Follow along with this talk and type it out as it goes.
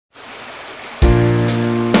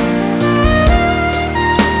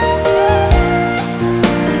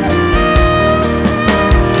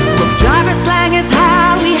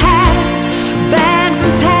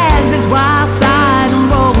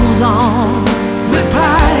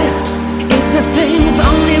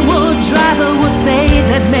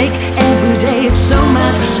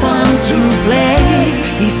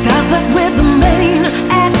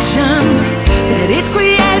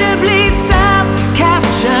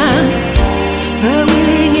The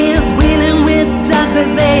wheeling is wheeling with dogs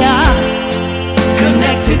as they are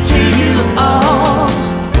connected to you all.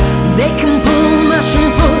 They can pull, mush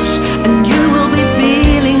and push, and you will be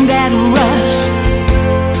feeling that rush.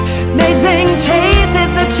 Amazing chase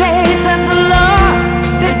is the chase of the law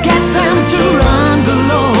that gets them to run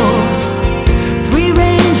galore. Free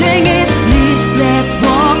ranging is leashless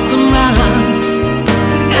walks around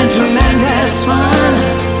and tremendous fun.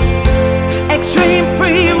 Extreme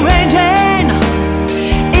free ranging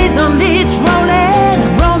is unleashed, rolling,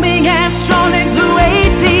 roaming and strolling through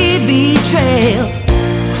ATV trails,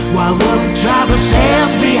 while WooFDriver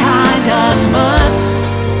sails behind us mutts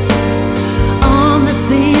on the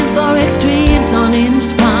scenes for extremes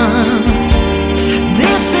unhinged fun.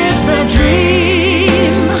 This is the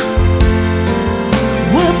dream.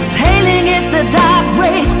 Wolf-tailing is the dark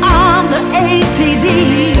race on the ATV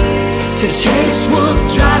to chase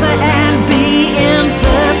WooFDriver and be in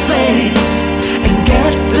first place and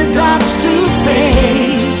get the dogs to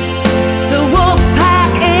face. The wolf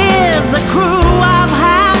pack is the crew of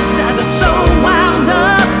hounds that are so wound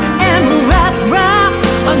up and will rough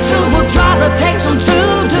until WooFDriver takes them to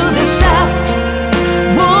do this stuff.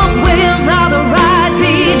 Wolf wheels are the rides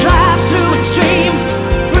he drives to extreme,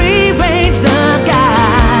 free range the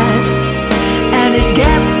guys, and it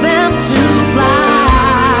gets them to fly.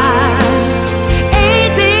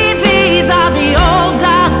 ATVs are the old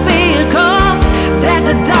dog vehicles that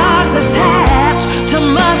the dogs attach to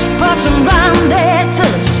mush, push and run their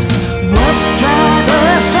tush.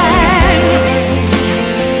 WooFDriver sang.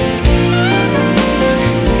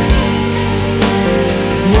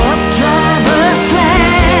 WooFDriver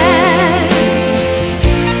sang.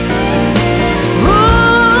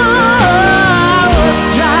 Ooh,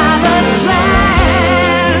 WooFDriver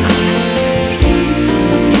sang.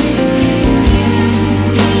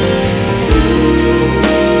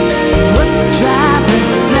 WooFDriver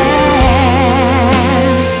sang.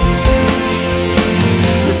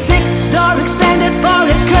 The six-door extended for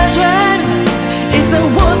excursion is the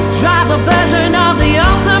WooFDriver version of the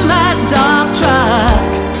ultimate dog truck,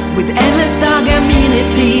 with endless dog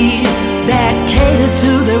amenities that cater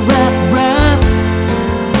to the roughs.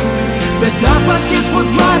 The dog bus is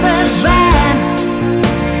WooFDriver's van,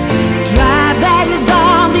 drive that is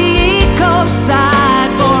on the eco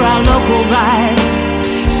side for our local rides,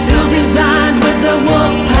 still designed with the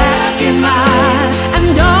wolf pack in mind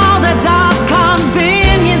and all the dog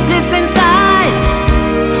conveniences inside.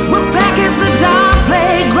 Wolf pack is the dog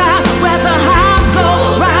playground where the hounds go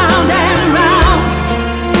round and round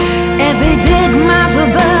as they dig mounds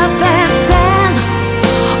of earth and sand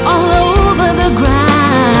all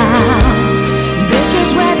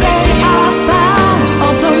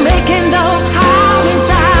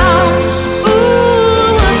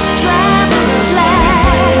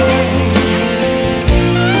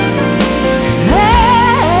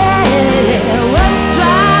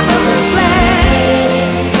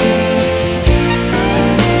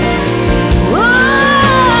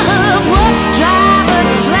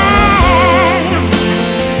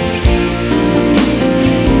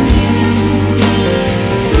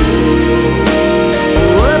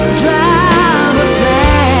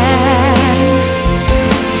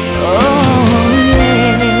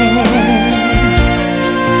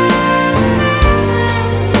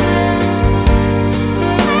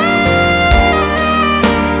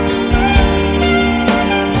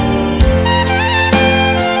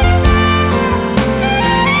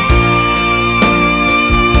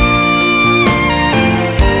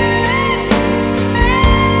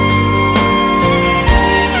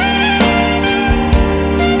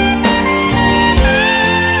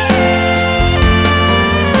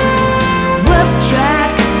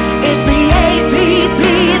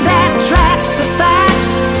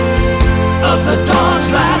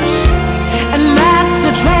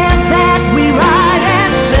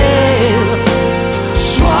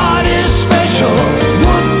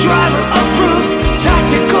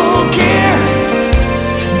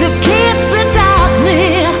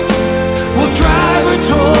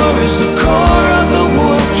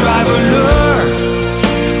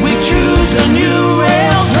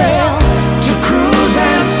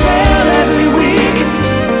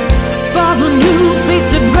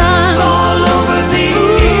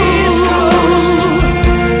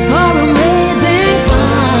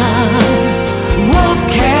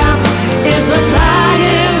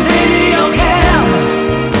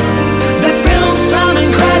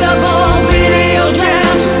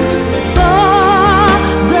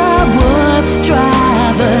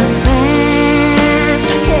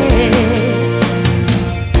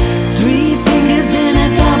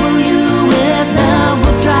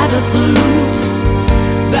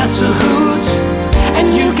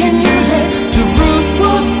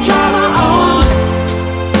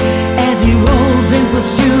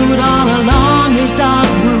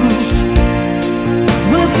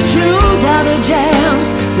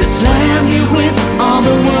slam you with all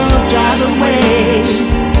the world drive away.